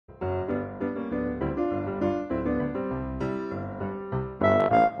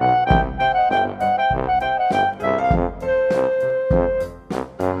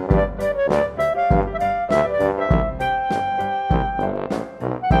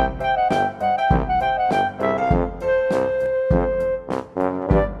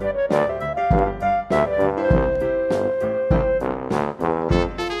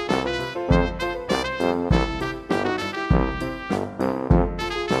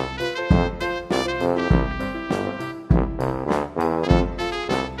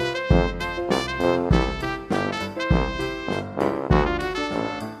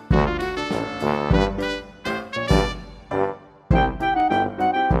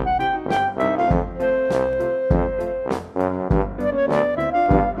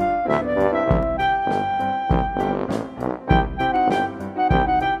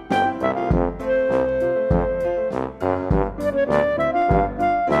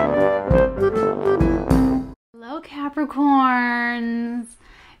Capricorns,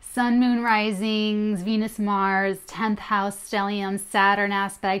 Sun, Moon, Risings, Venus, Mars, 10th House Stelliums, Saturn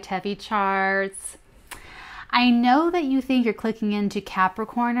aspect, heavy charts. I know that you think you're clicking into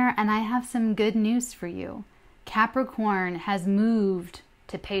Capricorner, and I have some good news for you. Capricorn has moved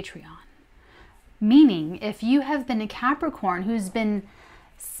to Patreon. Meaning, if you have been a Capricorn who's been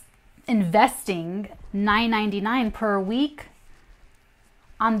investing $9.99 per week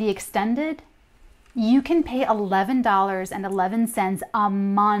on the extended, you can pay $11.11 a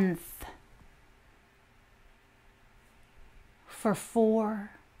month for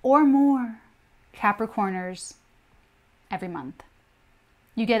 4 or more Capricorners every month.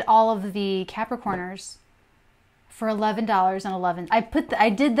 You get all of the Capricorners for $11.11. I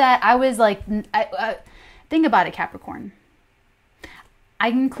did that. I was like, think about it, Capricorn. I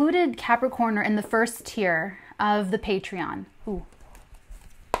included Capricorner in the first tier of the Patreon. Ooh.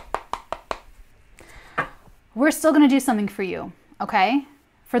 We're still going to do something for you, okay?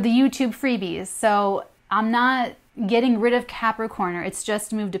 For the YouTube freebies. So I'm not getting rid of Capricorner. It's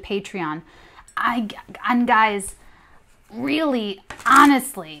just moved to Patreon. And guys, really,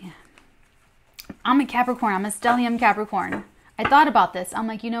 honestly, I'm a Capricorn. I'm a stellium Capricorn. I thought about this. I'm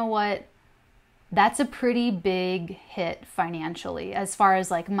like, you know what? That's a pretty big hit financially as far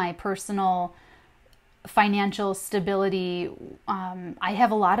as like my personal financial stability. I have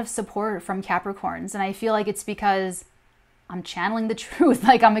a lot of support from Capricorns, and I feel like it's because I'm channeling the truth.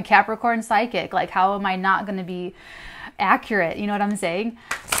 Like, I'm a Capricorn psychic. Like, how am I not going to be accurate? You know what I'm saying?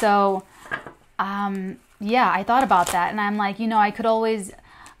 So, yeah, I thought about that, and I'm like, you know, I could always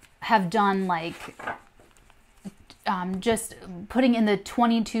have done like just putting in the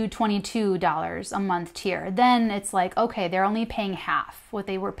 $22 a month tier. Then it's like, okay, they're only paying half what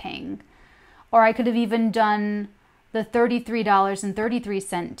they were paying. Or I could have even done the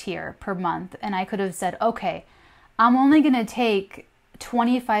 $33.33 tier per month, and I could have said, okay, I'm only going to take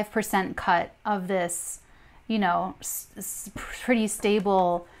 25% cut of this, you know, pretty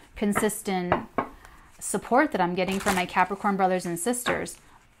stable, consistent support that I'm getting from my Capricorn brothers and sisters.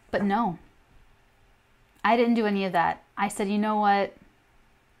 But no, I didn't do any of that. I said, you know what?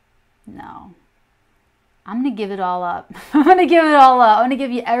 No, I'm going to give it all up. I'm going to give it all up. I'm going to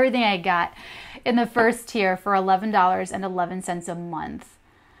give you everything I got in the first tier for $11.11 a month.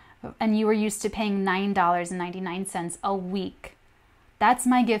 And you were used to paying $9.99 a week. That's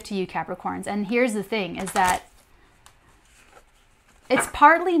my gift to you, Capricorns. And here's the thing, is that it's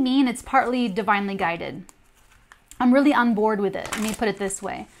partly me and it's partly divinely guided. I'm really on board with it. Let me put it this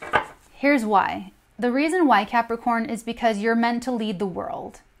way. Here's why. The reason why, Capricorn, is because you're meant to lead the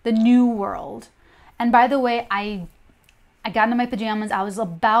world, the new world. And by the way, I got into my pajamas. I was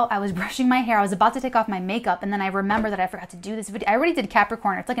brushing my hair. I was about to take off my makeup. And then I remembered that I forgot to do this video. I already did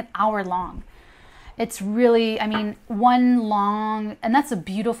Capricorn. It's like an hour long. It's really, I mean, one long, and that's a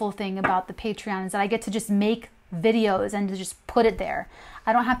beautiful thing about the Patreon, is that I get to just make videos and to just put it there.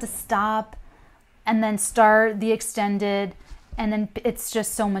 I don't have to stop and then start the extended, and then it's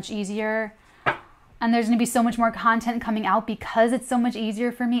just so much easier. And there's going to be so much more content coming out because it's so much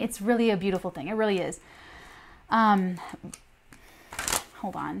easier for me. It's really a beautiful thing. It really is. Hold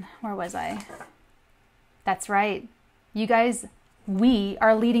on. Where was I? That's right. You guys, we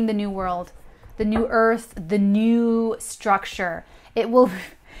are leading the new world, the new earth, the new structure.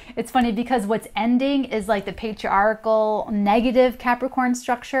 It's funny because what's ending is like the patriarchal, negative Capricorn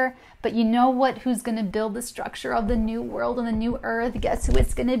structure. But you know what? Who's going to build the structure of the new world and the new earth? Guess who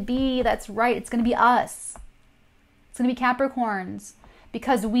it's going to be? That's right. It's going to be us. It's going to be Capricorns.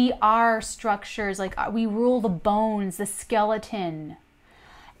 Because we are structures. Like, we rule the bones, the skeleton.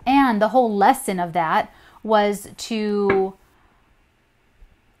 And the whole lesson of that was to...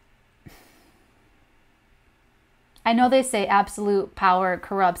 I know they say absolute power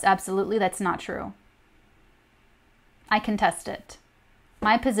corrupts. Absolutely, that's not true. I contest it.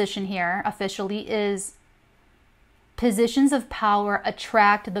 My position here, officially, is positions of power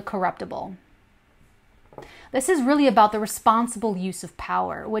attract the corruptible. This is really about the responsible use of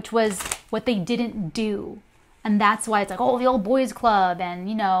power, which was what they didn't do. And that's why it's like, oh, the old boys club, and,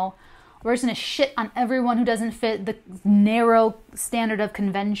 you know, we're just going to shit on everyone who doesn't fit the narrow standard of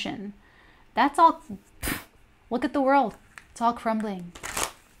convention. That's all... Look at the world. It's all crumbling.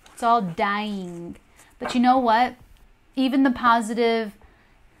 It's all dying. But you know what? Even the positive,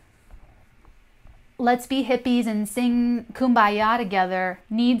 let's be hippies and sing Kumbaya together,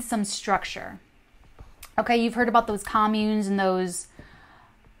 needs some structure. Okay, you've heard about those communes and those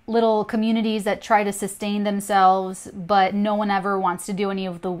little communities that try to sustain themselves, but no one ever wants to do any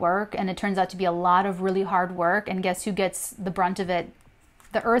of the work. And it turns out to be a lot of really hard work. And guess who gets the brunt of it?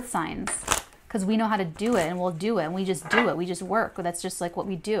 The earth signs. because we know how to do it, and we'll do it, and we just do it. We just work. That's just like what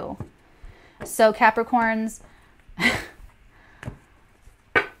we do. So Capricorns,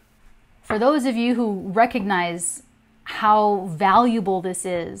 for those of you who recognize how valuable this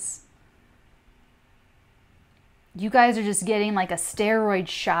is, you guys are just getting like a steroid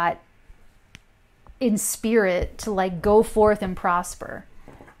shot in spirit to like go forth and prosper.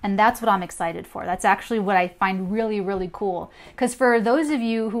 And that's what I'm excited for. That's actually what I find really, really cool. Because for those of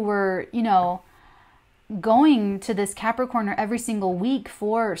you who were, you know, going to this Capricorner every single week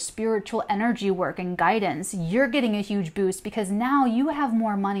for spiritual energy work and guidance, you're getting a huge boost because now you have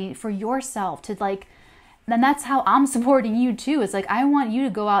more money for yourself to like, then that's how I'm supporting you too. It's like, I want you to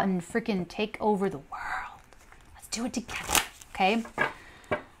go out and freaking take over the world. Let's do it together, okay?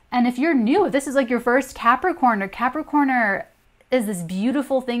 And if you're new, if this is like your first Capricorner is this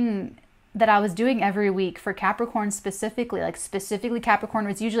beautiful thing that I was doing every week for Capricorn specifically, like specifically Capricorn.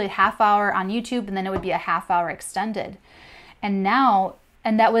 It's usually a half hour on YouTube, and then it would be a half hour extended. And now,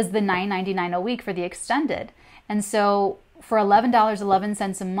 and that was the $9.99 a week for the extended. And so for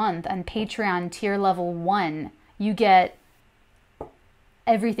 $11.11 a month on Patreon tier level 1, you get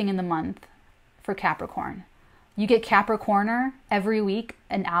everything in the month for Capricorn. You get Capricorner every week,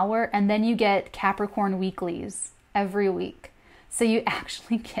 an hour, and then you get Capricorn weeklies every week. So you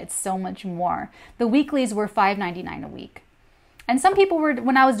actually get so much more. The weeklies were $5.99 a week. And some people were,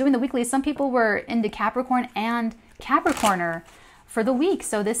 when I was doing the weeklies, some people were into Capricorn and Capricorner for the week.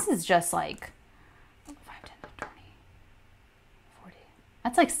 So this is just like 5, 10, 20, 40.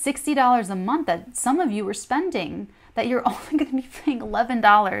 That's like $60 a month that some of you were spending, that you're only going to be paying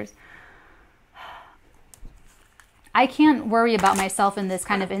 $11. I can't worry about myself in this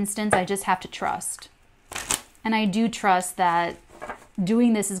kind of instance. I just have to trust. And I do trust that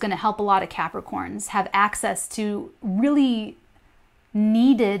doing this is going to help a lot of Capricorns have access to really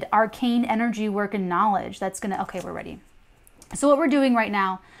needed arcane energy work and knowledge. That's going to, okay, we're ready. So what we're doing right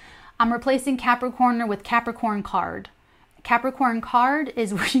now, I'm replacing Capricorner with Capricorn card. Capricorn card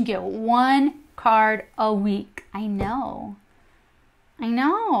is where you get 1 card a week. I know.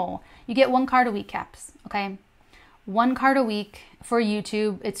 You get 1 card a week, Caps, okay? 1 card a week for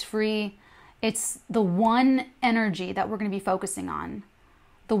YouTube. It's free. It's the one energy that we're going to be focusing on.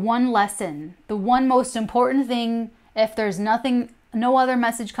 The one lesson, the one most important thing. If there's nothing, no other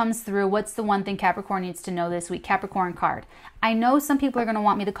message comes through, what's the one thing Capricorn needs to know this week? Capricorn card. I know some people are going to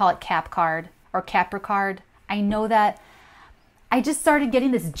want me to call it Cap card or Capricard. I know that. I just started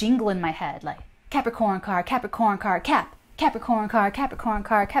getting this jingle in my head, like Capricorn card, Capricorn card, Cap, Capricorn card, Capricorn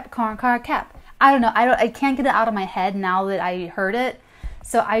card, Capricorn card, Cap. I don't know. I can't get it out of my head now that I heard it.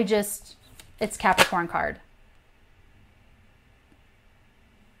 So it's Capricorn card.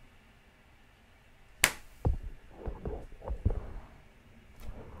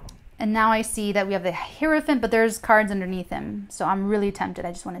 And now I see that we have the Hierophant, but there's cards underneath him. So I'm really tempted.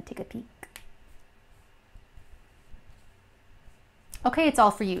 I just want to take a peek. Okay, it's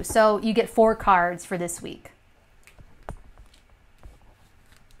all for you. So you get 4 cards for this week.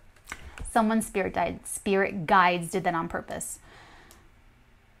 Someone's spirit guides did that on purpose.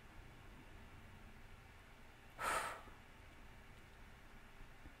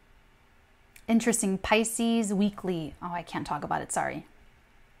 Interesting. Pisces weekly. Oh, I can't talk about it. Sorry.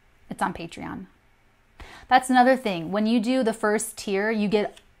 It's on Patreon. That's another thing. When you do the first tier, you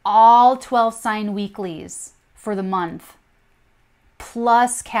get all 12 sign weeklies for the month,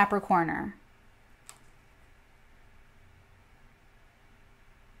 plus Capricorner.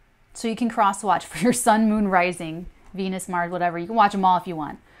 So you can cross watch for your sun, moon, rising, Venus, Mars, whatever. You can watch them all if you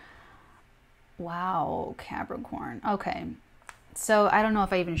want. Wow, Capricorn. Okay. So I don't know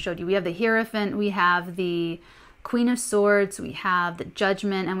if I even showed you. We have the Hierophant, we have the Queen of Swords, we have the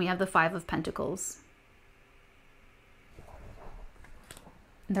Judgment, and we have the 5 of Pentacles.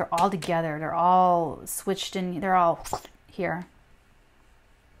 They're all together. They're all switched in. They're all here.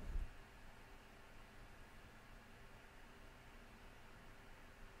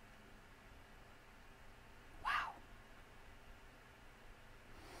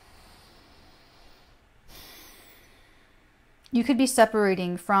 You could be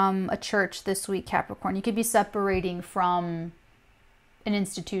separating from a church this week, Capricorn. You could be separating from an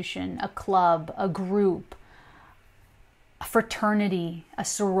institution, a club, a group, a fraternity, a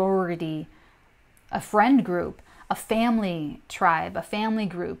sorority, a friend group, a family tribe, a family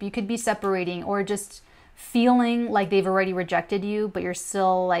group. You could be separating or just feeling like they've already rejected you, but you're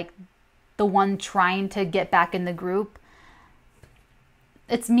still like the one trying to get back in the group.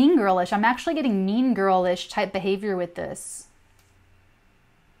 It's mean girlish. I'm actually getting mean girlish type behavior with this.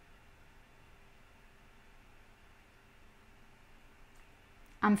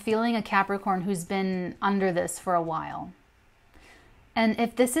 I'm feeling a Capricorn who's been under this for a while. And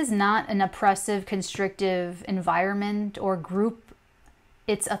if this is not an oppressive, constrictive environment or group,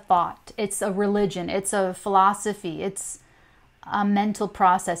 it's a thought, it's a religion, it's a philosophy, it's a mental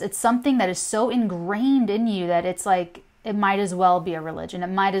process. It's something that is so ingrained in you that it's like, it might as well be a religion. It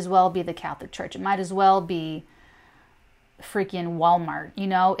might as well be the Catholic Church. It might as well be freaking Walmart. You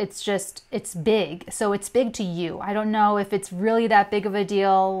know, it's just, it's big. So it's big to you. I don't know if it's really that big of a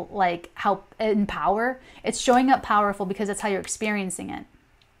deal, like how in power. It's showing up powerful because that's how you're experiencing it.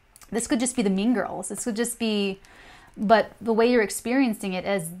 This could just be the Mean Girls. This could just be, but the way you're experiencing it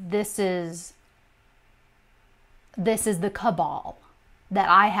is this is the cabal that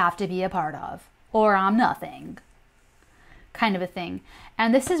I have to be a part of, or I'm nothing, kind of a thing.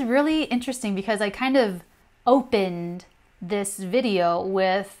 And this is really interesting because I kind of opened this video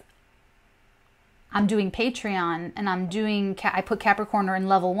with, I'm doing Patreon and I put Capricorner in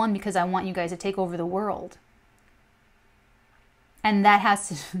level 1 because I want you guys to take over the world. And that has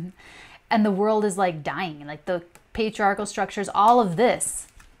to, and the world is like dying, like the patriarchal structures, all of this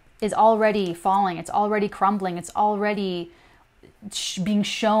is already falling. It's already crumbling. It's already being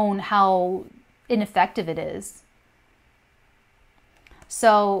shown how ineffective it is.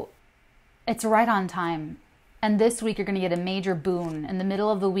 So it's right on time. And this week you're going to get a major boon in the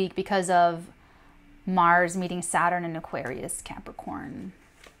middle of the week because of Mars meeting Saturn in Aquarius, Capricorn.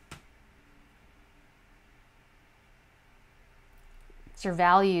 It's your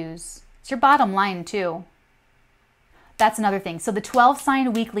values. It's your bottom line too. That's another thing. So the 12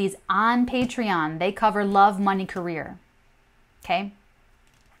 sign weeklies on Patreon, they cover love, money, career. Okay?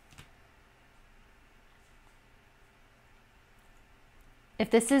 If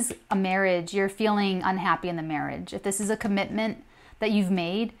this is a marriage, you're feeling unhappy in the marriage. If this is a commitment that you've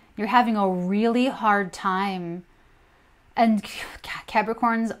made, you're having a really hard time. And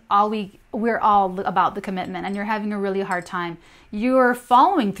Capricorns, we're all about the commitment, and you're having a really hard time. You're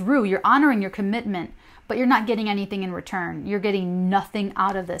following through, you're honoring your commitment, but you're not getting anything in return. You're getting nothing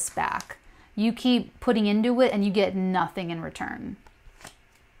out of this back. You keep putting into it and you get nothing in return.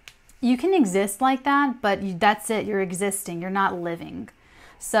 You can exist like that, but that's it. You're existing. You're not living.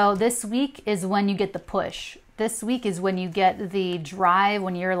 So this week is when you get the push. This week is when you get the drive,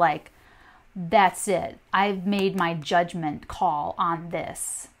 when you're like, that's it. I've made my judgment call on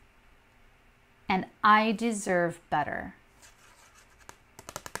this. And I deserve better.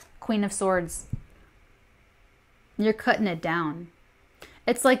 Queen of Swords. You're cutting it down.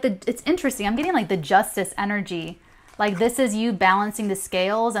 It's like it's interesting. I'm getting like the justice energy. Like this is you balancing the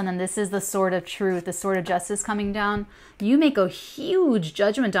scales, and then this is the sword of truth, the sword of justice coming down. You make a huge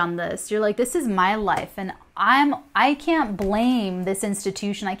judgment on this. You're like, this is my life, and I can't blame this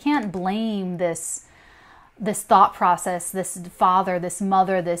institution. I can't blame this thought process, this father, this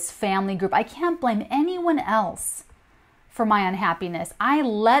mother, this family group. I can't blame anyone else for my unhappiness. I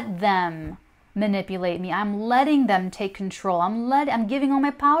let them manipulate me. I'm letting them take control. I'm giving all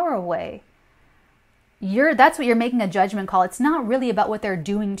my power away. That's what you're making a judgment call. It's not really about what they're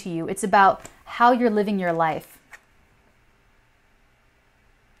doing to you. It's about how you're living your life.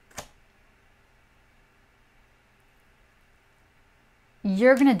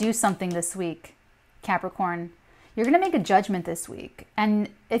 You're going to do something this week, Capricorn. You're going to make a judgment this week. And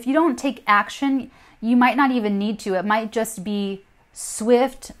if you don't take action, you might not even need to. It might just be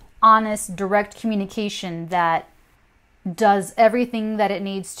swift, honest, direct communication that does everything that it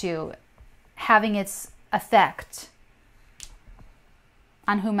needs to, having its effect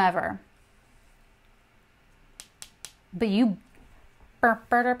on whomever. But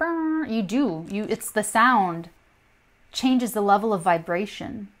it's the sound changes the level of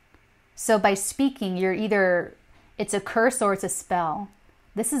vibration. So by speaking, it's a curse or it's a spell.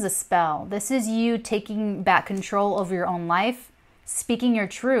 This is a spell. This is you taking back control over your own life, speaking your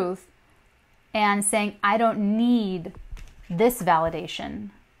truth, and saying, I don't need this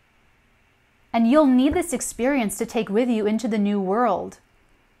validation. And you'll need this experience to take with you into the new world.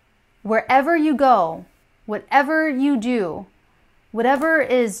 Wherever you go, whatever you do, whatever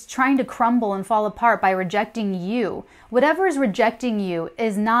is trying to crumble and fall apart by rejecting you, whatever is rejecting you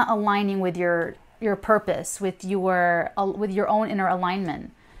is not aligning with your purpose, with your own inner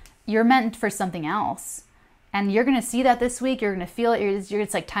alignment. You're meant for something else. And you're going to see that this week. You're going to feel it.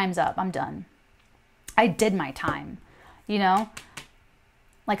 It's like, time's up. I'm done. I did my time, you know?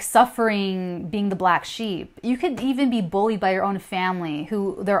 Like suffering, being the black sheep. You could even be bullied by your own family,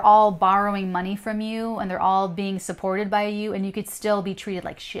 who they're all borrowing money from you and they're all being supported by you, and you could still be treated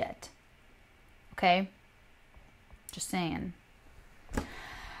like shit. Okay? Just saying.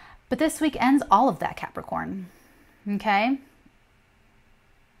 But this week ends all of that, Capricorn. Okay?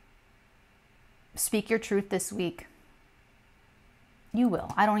 speak your truth this week. You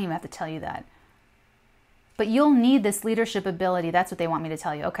will. I don't even have to tell you that. But you'll need this leadership ability. That's what they want me to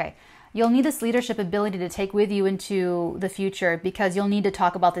tell you. Okay. You'll need this leadership ability to take with you into the future, because you'll need to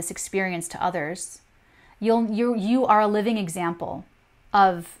talk about this experience to others. You are a living example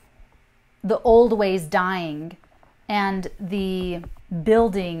of the old ways dying and the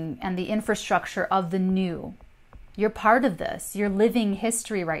building and the infrastructure of the new. You're part of this. You're living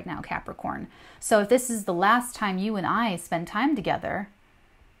history right now, Capricorn. So if this is the last time you and I spend time together,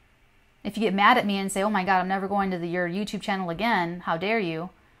 if you get mad at me and say, oh my God, I'm never going to your YouTube channel again, how dare you?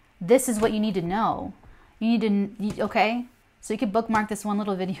 This is what you need to know. You need to, okay? So you can bookmark this one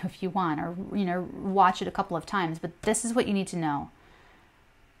little video if you want, or, watch it a couple of times, but this is what you need to know.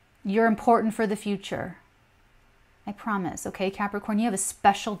 You're important for the future. I promise, okay, Capricorn, you have a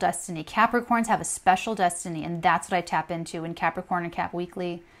special destiny. Capricorns have a special destiny, and that's what I tap into in Capricorn and Cap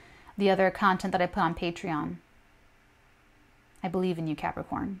Weekly, the other content that I put on Patreon. I believe in you,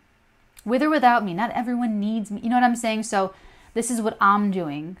 Capricorn. With or without me, not everyone needs me. You know what I'm saying? So this is what I'm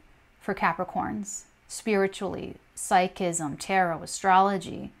doing for Capricorns, spiritually, psychism, tarot,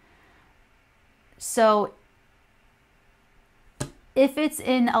 astrology. So if it's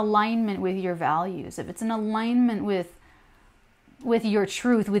in alignment with your values, if it's in alignment with your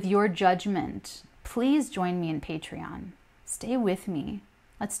truth, with your judgment, please join me in Patreon. Stay with me.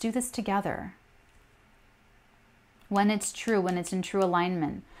 Let's do this together. When it's true, when it's in true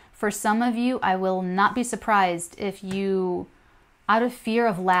alignment. For some of you, I will not be surprised if you, out of fear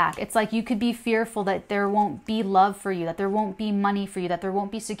of lack, it's like you could be fearful that there won't be love for you, that there won't be money for you, that there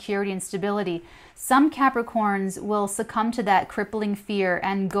won't be security and stability. Some Capricorns will succumb to that crippling fear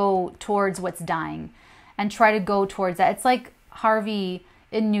and go towards what's dying and try to go towards that. It's like Harvey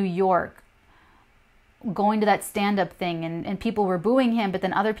in New York going to that stand-up thing, and people were booing him, but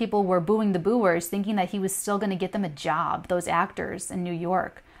then other people were booing the booers, thinking that he was still going to get them a job, those actors in New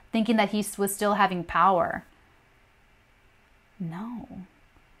York, thinking that he was still having power. No.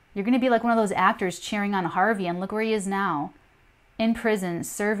 You're going to be like one of those actors cheering on Harvey, and look where he is now. In prison,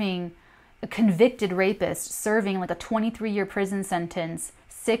 serving, a convicted rapist, serving like a 23-year prison sentence,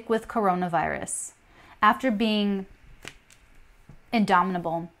 sick with coronavirus, after being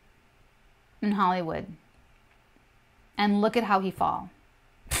indomitable in Hollywood. And look at how he fell.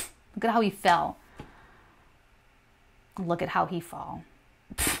 Look at how he fell. Look at how he fall.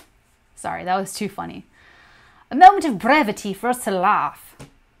 Sorry, that was too funny. A moment of brevity for us to laugh.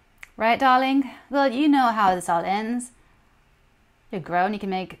 Right, darling? Well, you know how this all ends. You're grown, you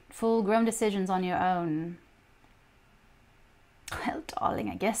can make full-grown decisions on your own. Well, darling,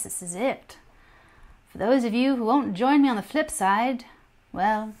 I guess this is it. For those of you who won't join me on the flip side,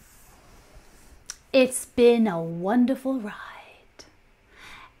 well, it's been a wonderful ride.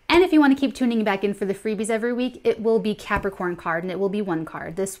 And if you want to keep tuning back in for the freebies every week, it will be Capricorn card, and it will be one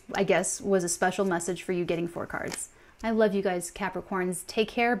card. This, I guess, was a special message for you getting 4 cards. I love you guys, Capricorns. Take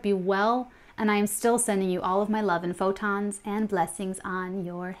care, be well, and I am still sending you all of my love and photons and blessings on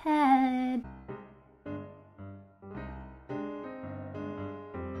your head.